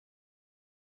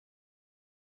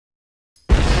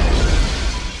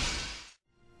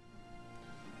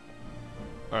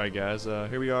Alright guys,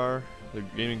 here we are, the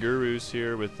Gaming Gurus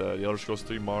here with the Elder Scrolls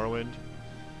 3 Morrowind.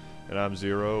 And I'm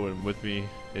Zero, and with me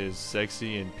is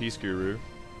Sexy and Peace Guru.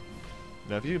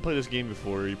 Now if you didn't play this game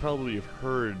before, you probably have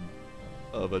heard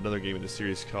of another game in the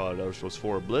series called Elder Scrolls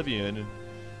 4 Oblivion. And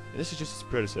this is just its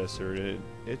predecessor.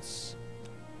 It's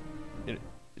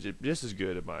just as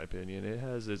good in my opinion. It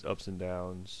has its ups and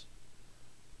downs,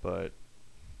 but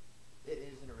it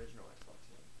is an original Xbox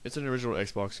game. it's an original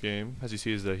Xbox game. As you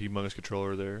see, is the humongous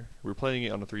controller there. We're playing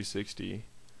it on a 360,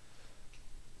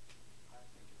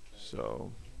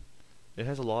 so it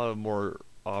has a lot of more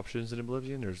options than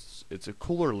Oblivion. It's a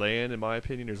cooler land in my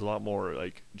opinion. There's a lot more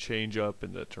like change up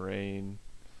in the terrain,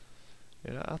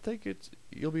 and I think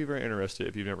you'll be very interested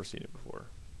if you've never seen it before.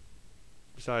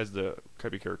 Besides the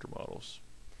crappy character models.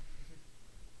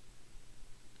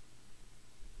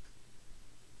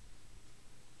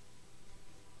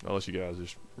 Unless you guys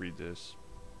just read this.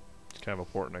 It's kind of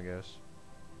important, I guess.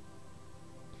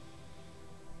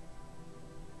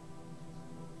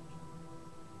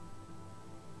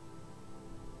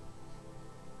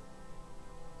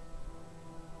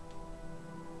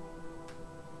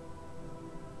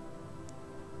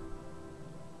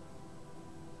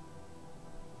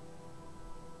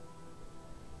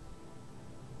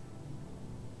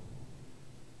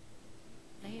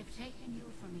 They have taken you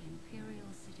from the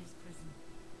Imperial City's prison.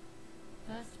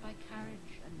 First by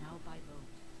carriage and now by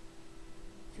boat.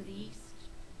 To the east,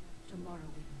 to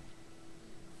Morrowind.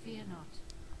 Fear not,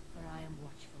 for I am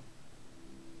watchful.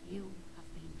 You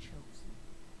have been chosen.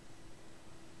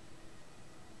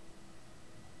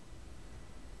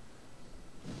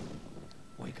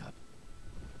 Wake up.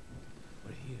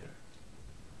 We're here.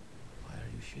 Why are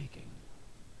you shaking?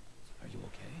 Are you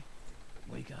okay?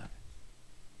 Wake up.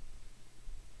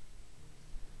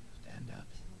 Stand up.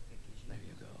 There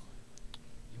you go.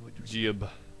 You were Jib.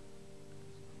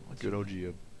 What's Good your old name?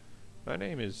 Jib. My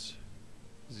name is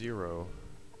Zero.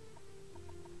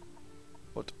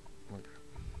 What? Okay.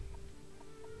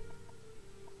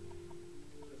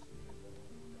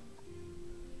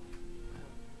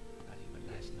 Not even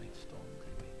last night's storm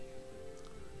could wake you.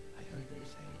 I heard them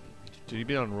say he reached. Did you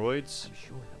be on roids? I'm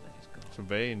sure they'll let us go. Some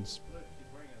veins. Look, he's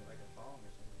wearing like a thong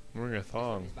or something. I'm wearing a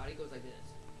thong. His body goes like this.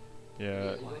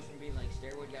 Yeah, It goes from being like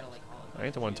steroid, you gotta like. I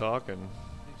ain't the one talking.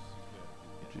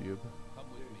 Jib. Come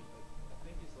with me. I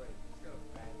think he's like, he's got a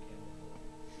bad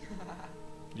candle.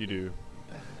 You do.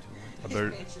 Better do what I they better,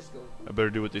 It's just go. I better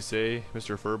do what they say.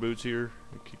 Mr. Furboots here.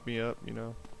 Kick me up, you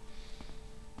know.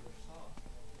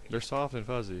 They're soft and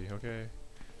fuzzy, okay.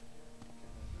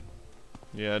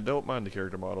 Yeah, don't mind the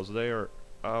character models. They are,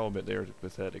 I'll admit, they are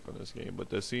pathetic on this game, but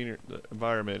the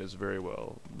environment is very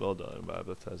well done by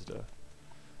Bethesda.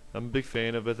 I'm a big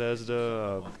fan of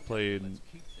Bethesda. I've played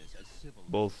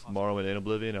both Morrowind and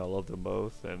Oblivion. I love them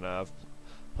both, and I've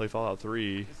played Fallout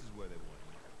 3,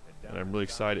 and I'm really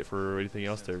excited for anything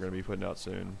else they're going to be putting out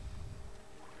soon.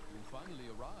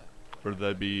 Whether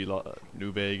that be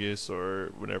New Vegas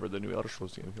or whenever the new Elder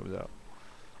Scrolls game comes out.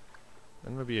 I'm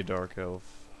going to be a Dark Elf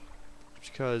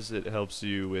because it helps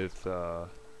you with, you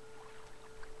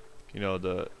know,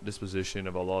 the disposition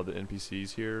of a lot of the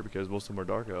NPCs here, because most of them are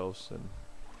Dark Elves, and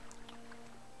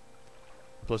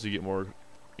plus you get more,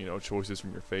 you know, choices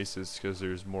from your faces because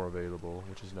there's more available,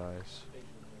 which is nice.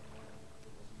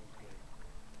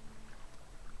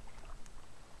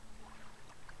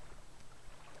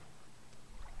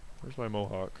 Where's my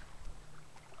mohawk?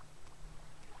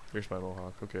 Here's my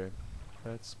mohawk. Okay,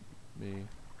 that's me.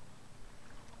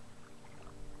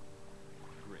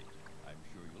 Great. I'm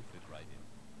sure you'll fit right in.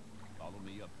 Follow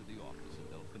me up to the office and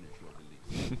they'll finish your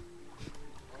release.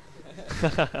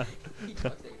 He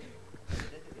talks like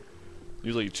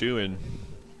He's like chewing.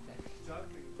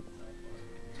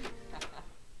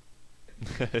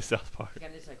 South Park. he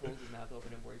kind of just like holds his mouth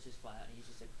open and words just flat, and he's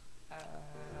just like, That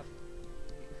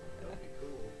would be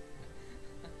cool.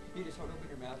 You just hold open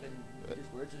your mouth and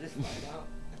just words are just flying out.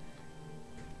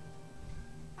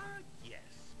 Yes,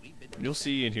 we've been. You'll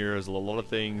see in here is a lot of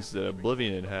things that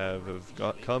Oblivion have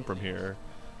come from here,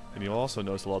 and you'll also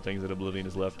notice a lot of things that Oblivion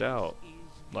has left out.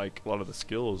 Like a lot of the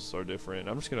skills are different.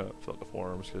 I'm just gonna fill out the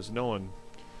forums because no one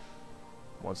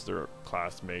wants their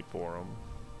class made for them.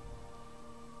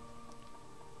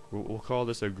 We'll call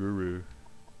this a guru,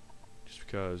 just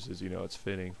because, as you know, it's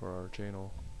fitting for our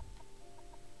channel.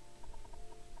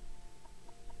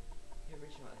 The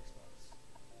original Xbox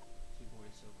keyboard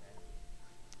is so bad.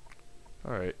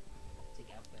 All right, Take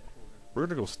out that holder. we're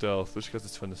gonna go stealth just because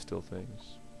it's fun to steal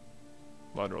things.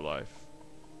 Not in real life,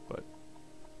 but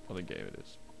on the game it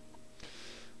is.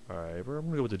 Alright, I'm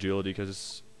gonna go with agility because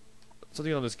it's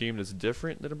something on this game that's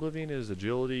different than Oblivion is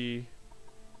agility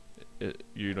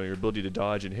you know, your ability to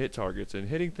dodge and hit targets, and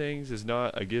hitting things is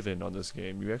not a given on this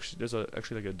game. You actually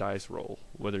actually like a dice roll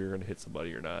whether you're going to hit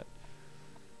somebody or not.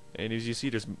 And as you see,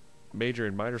 there's major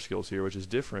and minor skills here, which is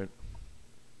different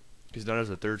because not as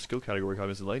a third skill category called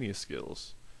miscellaneous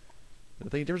skills. And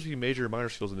the difference between major and minor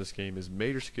skills in this game is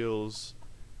major skills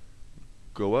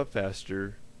go up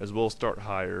faster as well as start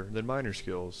higher than minor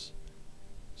skills.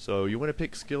 So you want to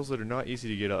pick skills that are not easy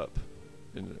to get up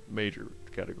in the major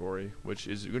category, which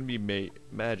is going to be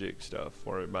magic stuff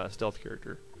for my stealth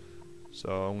character. So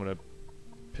I'm going to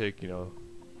pick, you know,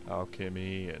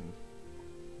 alchemy and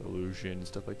illusion and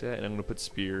stuff like that, and I'm going to put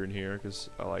spear in here because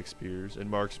I like spears, and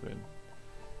marksman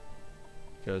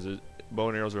because bow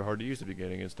and arrows are hard to use at the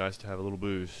beginning. It's nice to have a little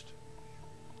boost.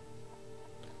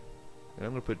 And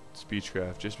I'm going to put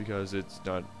speechcraft just because it's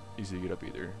not easy to get up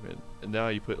either. And now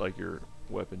you put like your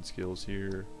weapon skills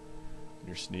here, and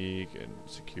your sneak and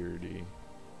security,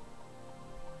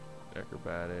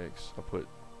 acrobatics. I'll put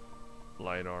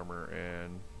light armor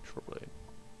and short blade.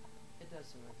 It does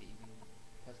seem like you can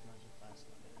customize your class a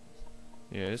lot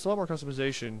better. Yeah, it's a lot more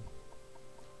customization,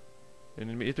 and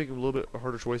it's making a little bit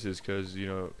harder choices because, you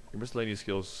know, your miscellaneous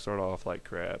skills start off like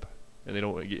crap, and they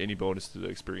don't get any bonus to the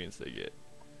experience they get.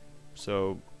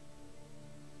 So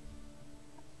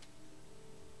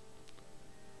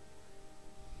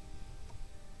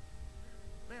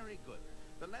very good.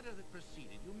 The letter that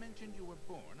preceded you mentioned you were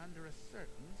born under a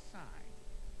certain sign.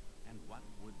 And what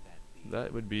would that be?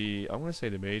 that would be, I'm going to say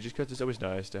the mage, just because it's always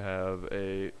nice to have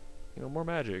a, you know, more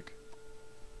magic.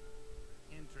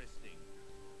 Interesting.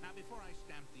 Now, before I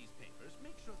stamp these papers,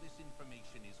 make sure this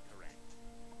information is correct.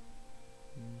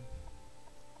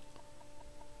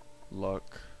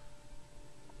 Luck.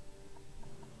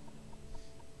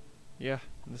 Yeah,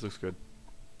 this looks good.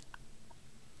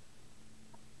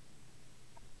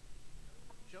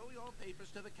 Show your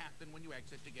papers to the captain when you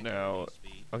exit to get Now, your release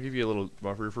fee. I'll give you a little,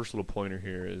 my first little pointer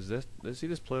here is this, see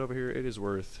this plate over here? It is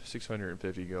worth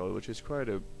 650 gold, which is quite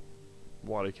a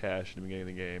wad of cash at the beginning of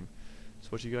the game. So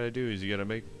what you gotta do is you gotta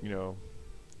make, you know,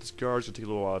 this guard's gonna take a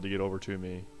little while to get over to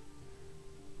me.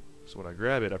 So when I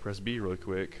grab it, I press B really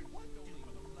quick,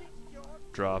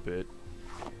 drop it.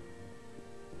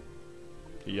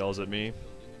 He yells at me,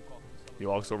 he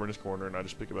walks over in his corner, and I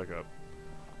just pick it back up.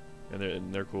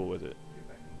 And they're cool with it.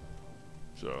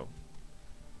 So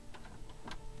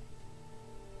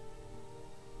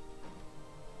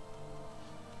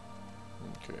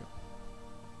okay.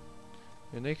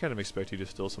 And they kind of expect you to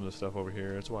steal some of the stuff over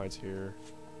here. That's why it's here.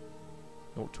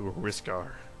 Not to risk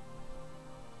our.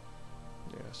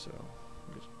 Yeah, so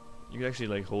you can actually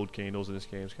like hold candles in this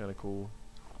game. It's kind of cool.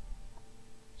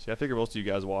 See, I figure most of you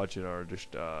guys watching are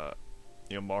just you know,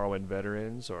 Morrowind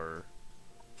veterans or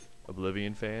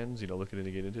Oblivion fans, you know, looking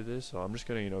to get into this. So I'm just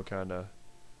gonna, you know, kind of,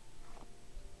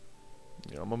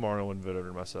 you know, I'm a Morrowind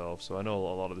veteran myself, so I know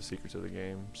a lot of the secrets of the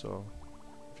game. So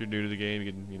if you're new to the game,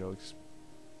 you can, you know,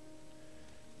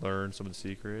 learn some of the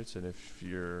secrets, and if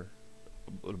you're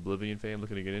an Oblivion fan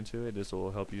looking to get into it, this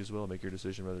will help you as well make your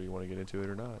decision whether you want to get into it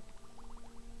or not.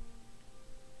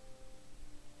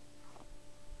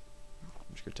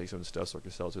 I'm just gonna take some of the stuff so I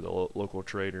can sell it to the local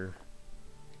trader.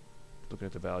 Looking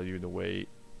at the value and the weight.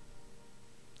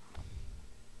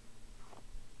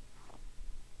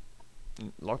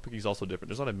 Lockpicking is also different.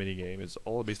 There's not a mini game. It's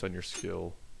all based on your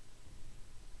skill.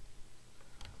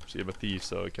 See, I'm a thief,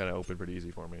 so it kind of opened pretty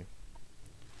easy for me.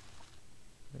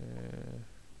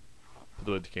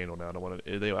 Put the candle now. I don't want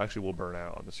to. They actually will burn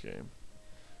out on this game,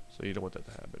 so you don't want that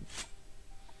to happen.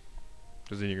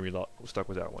 Because then you're gonna be stuck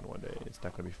with that one day. It's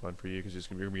not gonna be fun for you because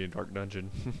you're gonna be in a dark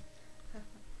dungeon.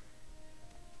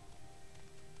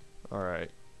 All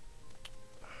right.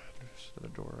 There's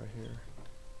another door right here,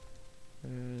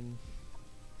 and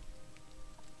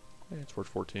yeah, it's worth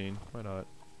 14. Why not?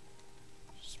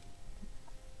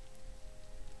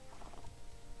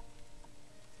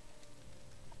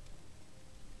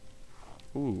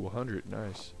 Ooh, 100,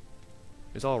 nice.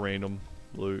 It's all random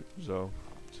loot, so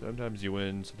sometimes you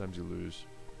win, sometimes you lose.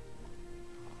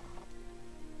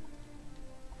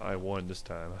 I won this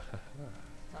time.